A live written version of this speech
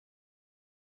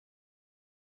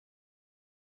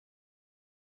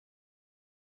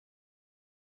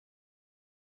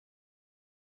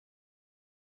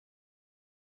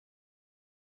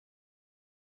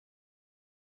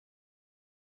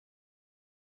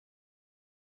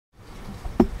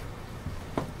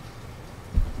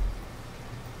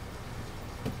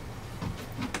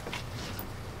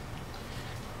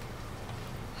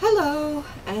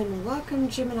Welcome,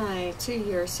 Gemini, to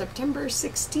your September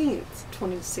 16th,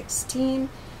 2016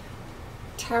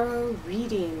 tarot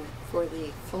reading for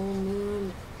the full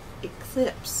moon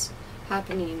eclipse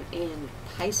happening in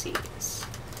Pisces.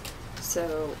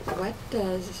 So what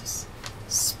does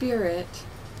Spirit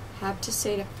have to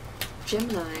say to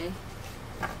Gemini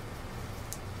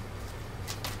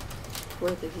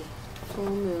for the full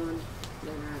moon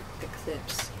lunar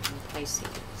eclipse in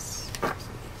Pisces?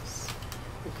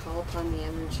 We call upon the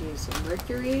energies of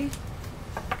Mercury,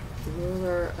 the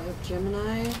ruler of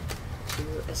Gemini, to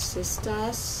assist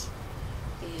us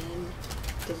in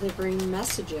delivering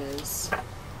messages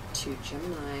to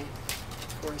Gemini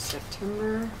for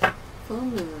September full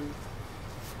moon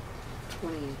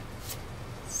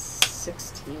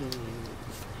 2016.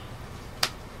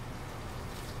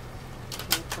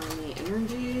 Call upon the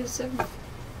energies of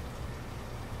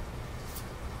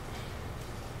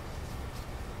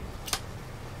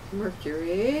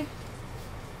Mercury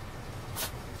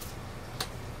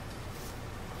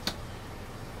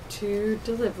to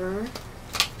deliver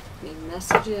the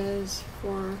messages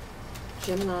for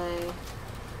Gemini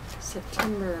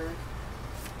September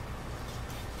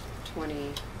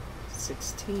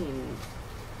 2016.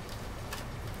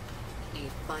 A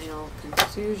final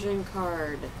conclusion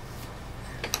card.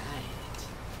 Alright.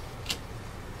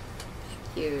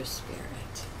 Thank you,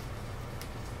 Spirit.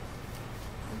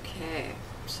 Okay.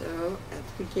 So, at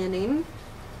the beginning,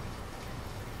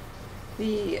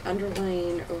 the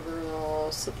underlying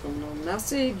overall subliminal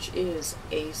message is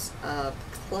Ace of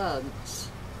Clubs.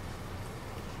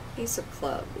 Ace of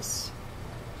Clubs.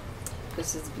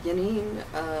 This is the beginning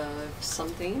of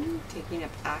something, taking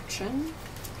up action,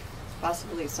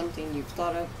 possibly something you've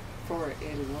thought of for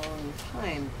a long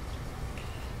time.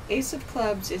 Ace of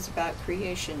Clubs is about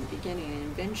creation, beginning,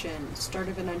 invention, start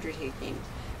of an undertaking.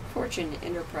 Fortune,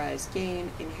 enterprise,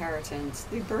 gain, inheritance,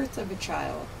 the birth of a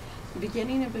child, the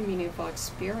beginning of a meaningful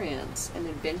experience, an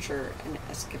adventure, an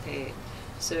escapade.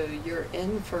 So you're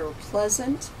in for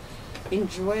pleasant,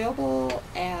 enjoyable,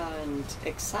 and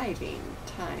exciting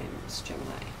times,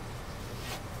 Gemini.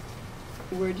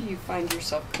 Where do you find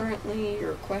yourself currently?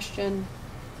 Your question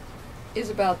is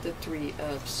about the Three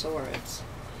of Swords.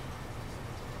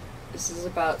 This is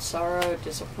about sorrow,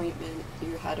 disappointment.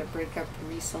 You had a breakup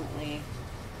recently.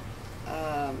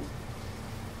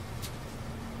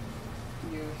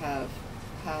 You have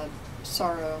had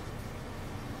sorrow.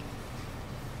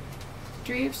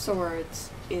 Three of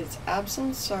Swords is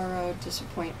absence, sorrow,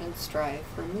 disappointment, strife,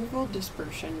 removal,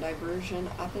 dispersion, diversion,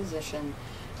 opposition,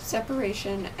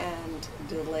 separation, and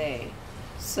delay.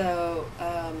 So,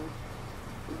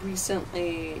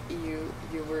 recently you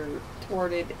were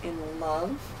thwarted in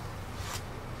love,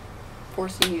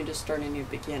 forcing you to start a new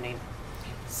beginning.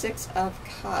 Six of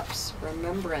Cups,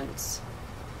 remembrance,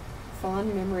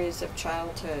 fond memories of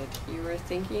childhood. You were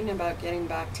thinking about getting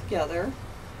back together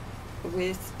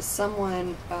with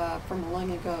someone from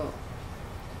long ago.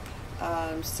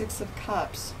 Six of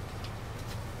Cups.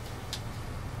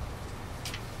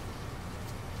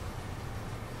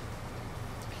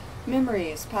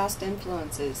 Memories, past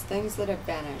influences, things that have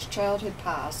vanished, childhood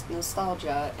past,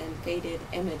 nostalgia, and faded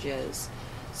images.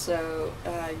 So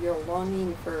you're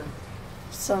longing for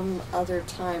some other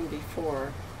time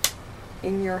before.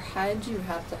 In your head you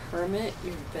have the Hermit.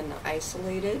 You've been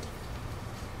isolated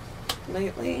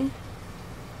lately,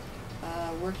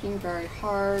 working very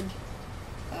hard,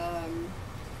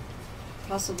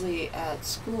 possibly at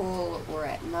school or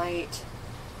at night.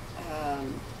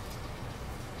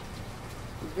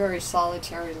 Very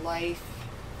solitary life.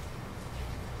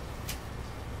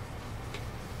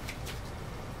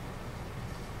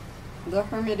 The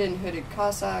Hermit in Hooded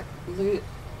Cossack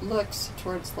looks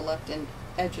towards the left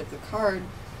edge of the card,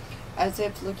 as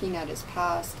if looking at his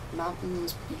past.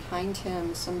 Mountains behind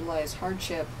him symbolize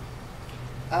hardship,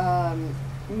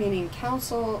 meaning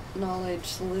counsel, knowledge,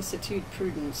 solicitude,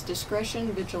 prudence,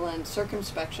 discretion, vigilance,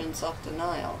 circumspection,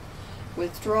 self-denial,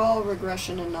 withdrawal,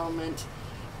 regression, annulment,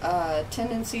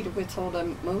 tendency to withhold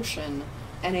emotion,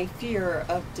 and a fear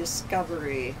of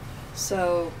discovery.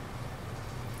 So,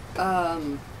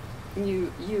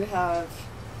 you have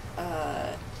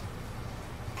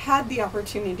had the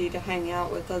opportunity to hang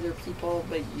out with other people,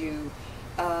 but you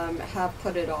have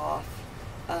put it off.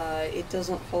 It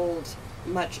doesn't hold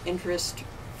much interest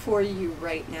for you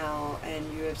right now,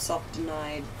 and you have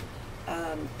self-denied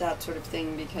that sort of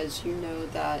thing because you know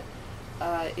that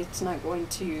it's not going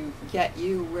to get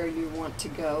you where you want to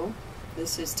go.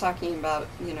 This is talking about,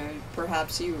 you know,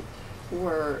 perhaps you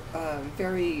were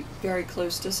very, very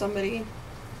close to somebody,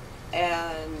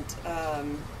 and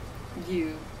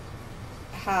you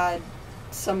had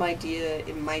some idea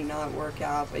it might not work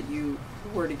out, but you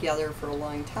were together for a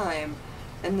long time,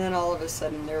 and then all of a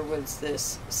sudden there was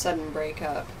this sudden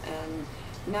breakup, and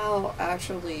now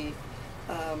actually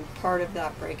part of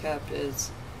that breakup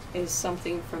is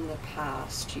something from the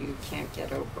past you can't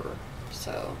get over.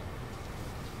 So,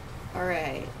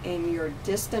 alright, in your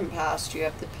distant past you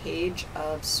have the Page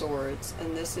of Swords,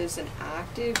 and this is an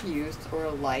active youth or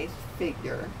a life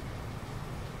figure,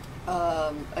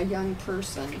 a young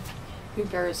person who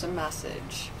bears a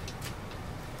message.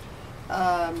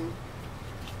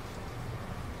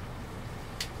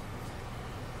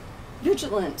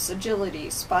 Vigilance, agility,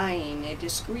 spying, a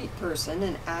discreet person,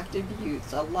 an active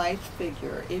youth, a life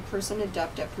figure, a person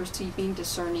adept at perceiving,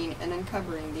 discerning, and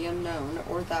uncovering the unknown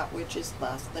or that which is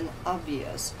less than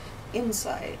obvious.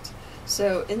 Insight.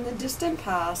 So in the distant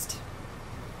past,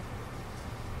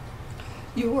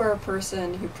 you were a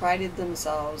person who prided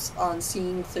themselves on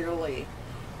seeing clearly,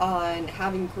 on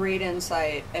having great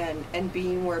insight, and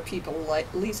being where people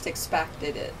least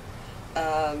expected it.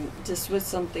 This was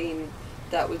something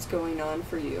that was going on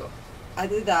for you.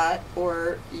 Either that,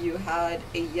 or you had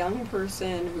a young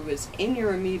person who was in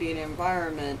your immediate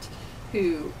environment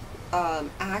who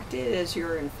acted as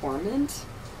your informant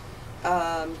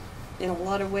in a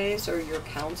lot of ways, or your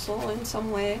counsel in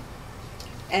some way.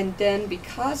 And then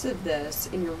because of this,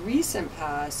 in your recent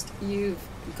past, you've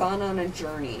gone on a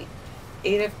journey.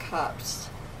 8 of Cups.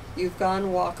 You've gone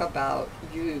walkabout.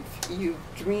 You've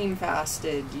dream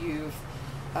fasted. You've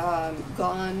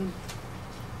gone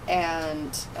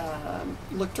and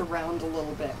looked around a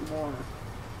little bit more.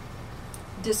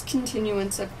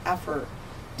 Discontinuance of effort,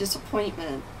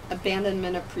 disappointment,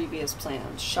 abandonment of previous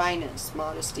plans, shyness,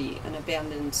 modesty, and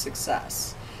abandoned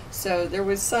success. So there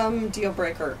was some deal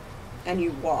breaker and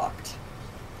you walked.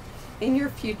 In your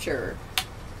future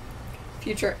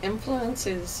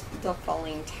influences the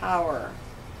falling tower.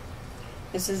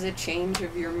 This is a change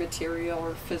of your material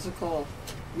or physical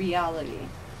reality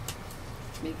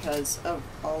because of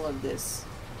all of this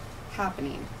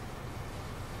happening.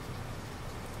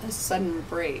 A sudden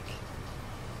break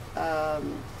of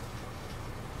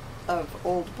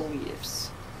old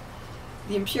beliefs.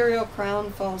 The imperial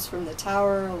crown falls from the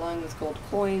tower along with gold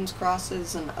coins,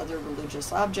 crosses, and other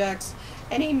religious objects,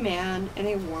 and a man and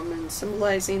a woman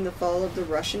symbolizing the fall of the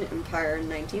Russian Empire in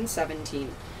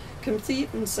 1917. Complete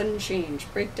and sudden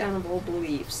change, breakdown of old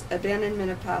beliefs,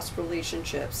 abandonment of past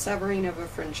relationships, severing of a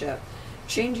friendship,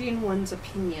 changing one's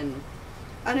opinion,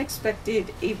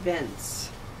 unexpected events,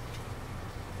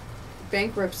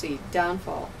 bankruptcy,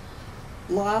 downfall,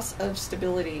 loss of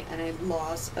stability, and a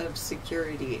loss of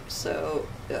security. So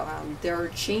there are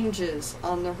changes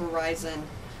on the horizon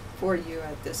for you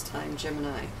at this time,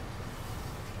 Gemini.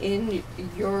 In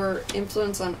your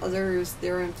influence on others,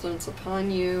 their influence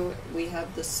upon you, we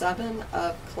have the 7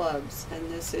 of Clubs, and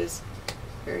this is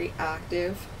very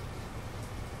active.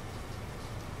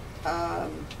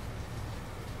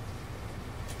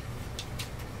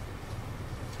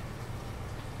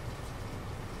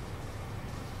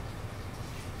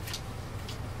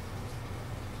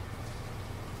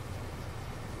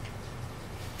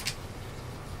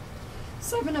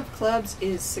 Seven of Clubs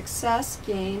is success,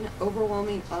 gain,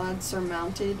 overwhelming odds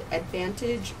surmounted,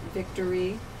 advantage,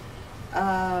 victory,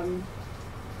 and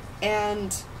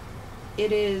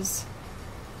it is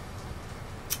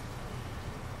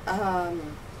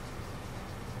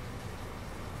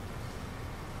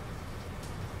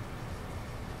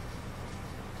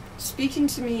speaking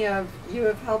to me of you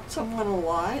have helped someone a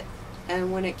lot,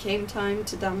 and when it came time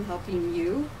to them helping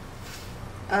you,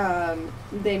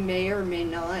 they may or may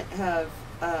not have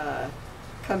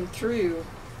come through.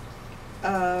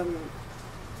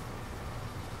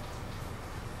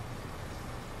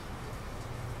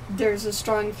 There's a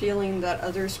strong feeling that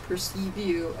others perceive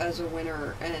you as a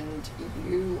winner, and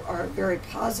you are very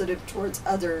positive towards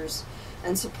others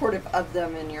and supportive of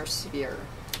them in your sphere.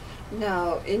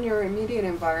 Now, in your immediate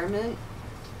environment,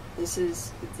 this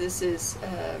is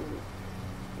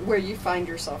where you find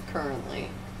yourself currently.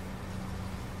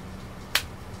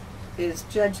 Is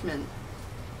judgment.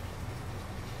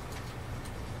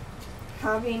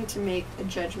 Having to make a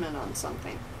judgment on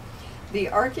something. The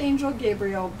Archangel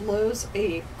Gabriel blows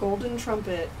a golden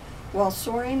trumpet while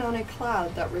soaring on a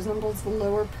cloud that resembles the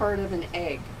lower part of an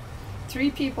egg. 3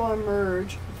 people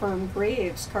emerge from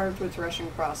graves carved with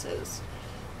Russian crosses.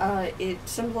 It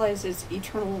symbolizes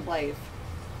eternal life.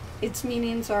 Its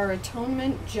meanings are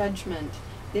atonement, judgment,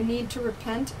 the need to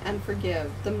repent and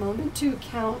forgive, the moment to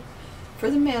account for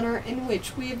the manner in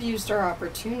which we have used our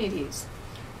opportunities.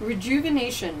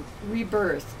 Rejuvenation,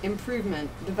 rebirth, improvement,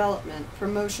 development,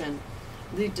 promotion,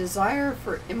 the desire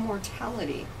for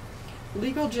immortality.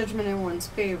 legal judgment in one's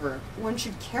favor, one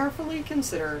should carefully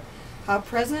consider how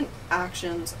present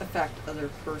actions affect other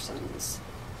persons.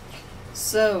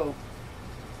 So,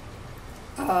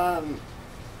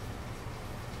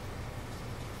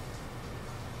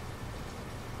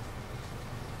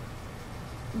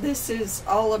 this is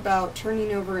all about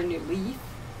turning over a new leaf,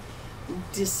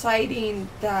 deciding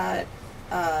that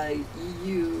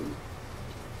you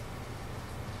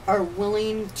are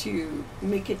willing to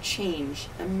make a change,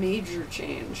 a major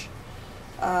change.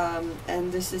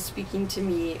 And this is speaking to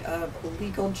me of a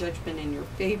legal judgment in your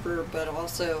favor, but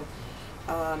also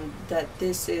that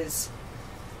this is,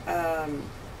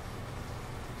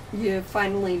 you have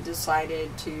finally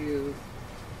decided to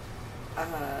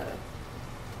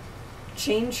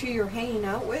change who you're hanging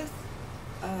out with,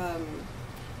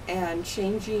 and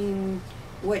changing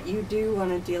what you do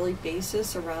on a daily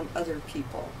basis around other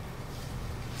people.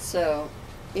 So,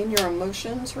 in your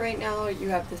emotions right now, you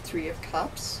have the Three of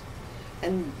Cups,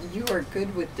 and you are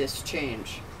good with this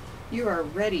change. You are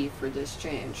ready for this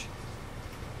change.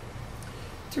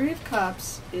 Three of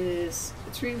Cups is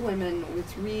three women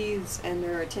with wreaths, and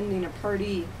they're attending a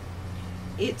party.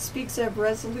 It speaks of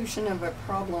resolution of a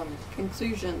problem,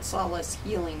 conclusion, solace,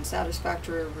 healing,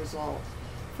 satisfactory result,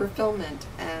 fulfillment,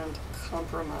 and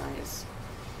compromise.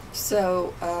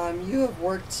 So, you have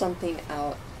worked something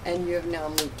out, and you have now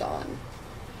moved on.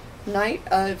 Knight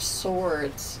of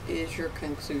Swords is your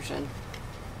conclusion.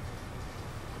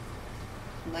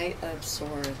 Knight of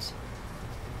Swords.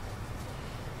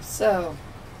 So,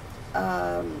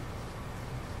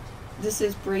 this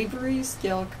is bravery,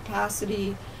 skill,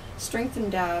 capacity, strength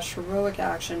and dash, heroic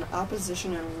action,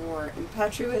 opposition and war,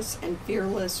 impetuous and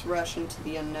fearless rush into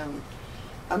the unknown.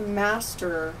 A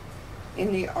master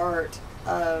in the art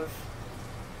of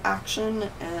action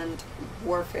and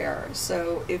warfare.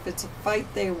 So if it's a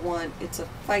fight they want, it's a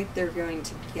fight they're going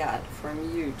to get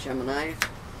from you, Gemini.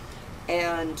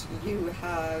 And you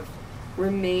have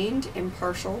remained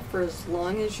impartial for as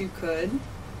long as you could.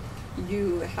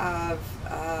 You have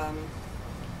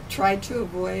tried to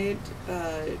avoid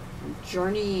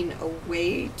journeying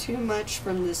away too much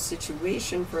from this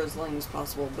situation for as long as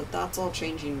possible, but that's all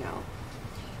changing now.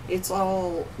 It's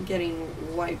all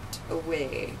getting wiped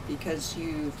away because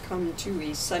you've come to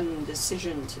a sudden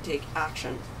decision to take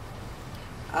action.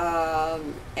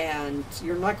 And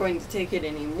you're not going to take it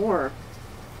anymore.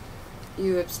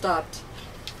 You have stopped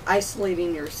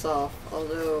isolating yourself,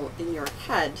 although in your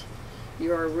head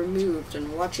you are removed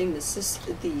and watching the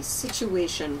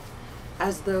situation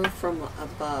as though from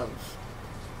above.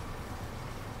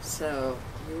 So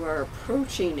you are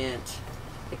approaching it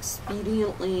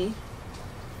expediently.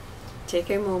 Take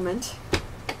a moment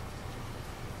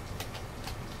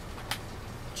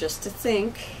just to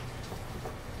think.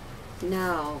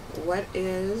 Now, what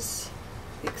is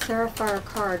the clarifier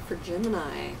card for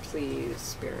Gemini, please,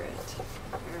 Spirit?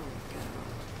 There we go.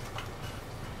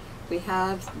 We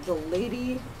have the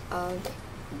Lady of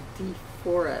the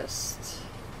Forest.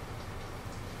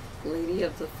 Lady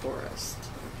of the Forest.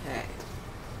 Okay.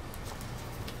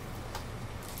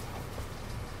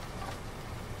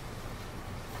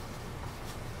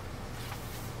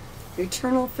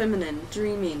 Eternal feminine,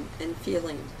 dreaming and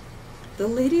feeling. The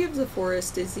Lady of the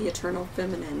Forest is the eternal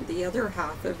feminine, the other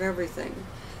half of everything.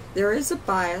 There is a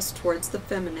bias towards the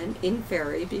feminine in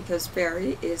fairy because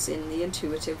fairy is in the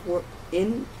intuitive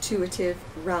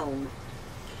realm.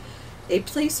 A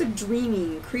place of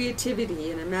dreaming,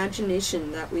 creativity, and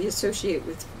imagination that we associate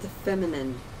with the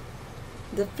feminine.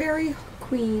 The fairy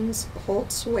queens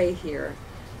hold sway here,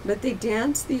 but they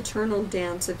dance the eternal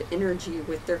dance of energy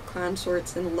with their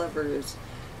consorts and lovers,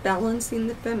 balancing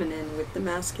the feminine with the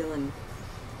masculine.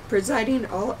 Presiding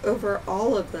over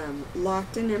all of them,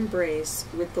 locked in embrace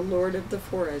with the Lord of the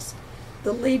Forest,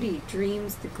 the lady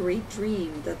dreams the great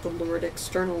dream that the Lord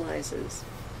externalizes.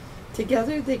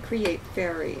 Together they create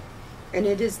fairy, and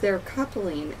it is their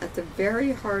coupling at the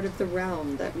very heart of the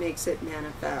realm that makes it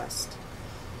manifest.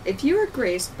 If you are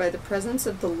graced by the presence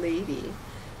of the lady,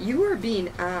 you are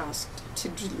being asked to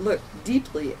look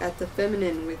deeply at the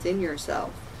feminine within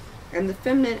yourself and the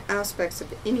feminine aspects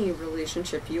of any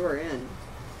relationship you are in.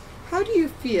 How do you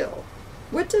feel?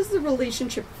 What does the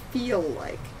relationship feel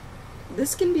like?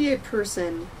 This can be a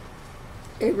person,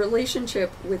 a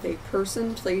relationship with a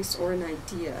person, place, or an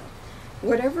idea.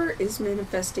 Whatever is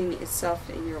manifesting itself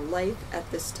in your life at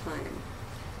this time.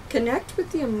 Connect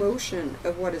with the emotion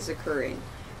of what is occurring.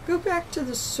 Go back to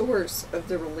the source of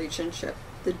the relationship,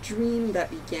 the dream that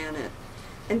began it,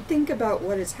 and think about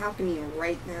what is happening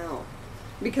right now.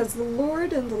 Because the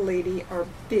Lord and the Lady are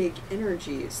big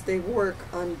energies. They work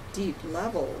on deep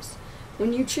levels.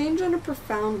 When you change on a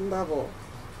profound level,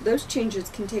 those changes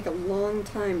can take a long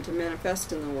time to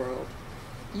manifest in the world.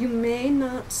 You may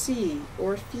not see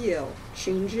or feel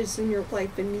changes in your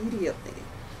life immediately,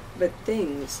 but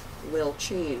things will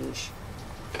change.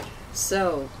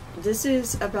 So, this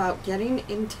is about getting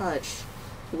in touch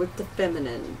with the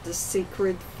feminine, the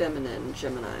sacred feminine,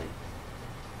 Gemini,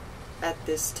 at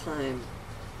this time.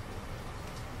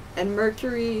 And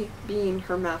Mercury, being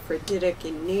hermaphroditic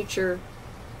in nature,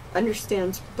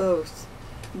 understands both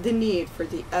the need for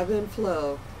the ebb and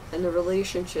flow and the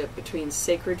relationship between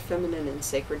sacred feminine and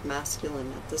sacred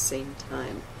masculine at the same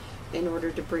time, in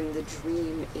order to bring the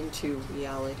dream into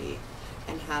reality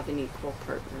and have an equal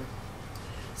partner.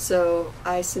 So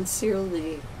I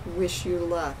sincerely wish you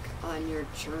luck on your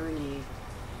journey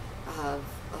of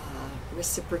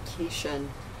reciprocation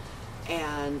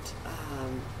and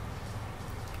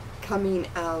coming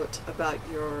out about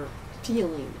your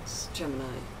feelings,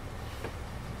 Gemini.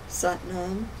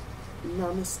 Satnam,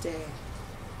 Namaste,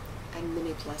 and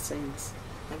many blessings.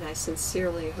 And I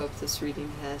sincerely hope this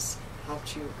reading has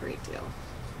helped you a great deal.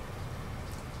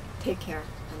 Take care,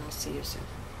 and I'll see you soon.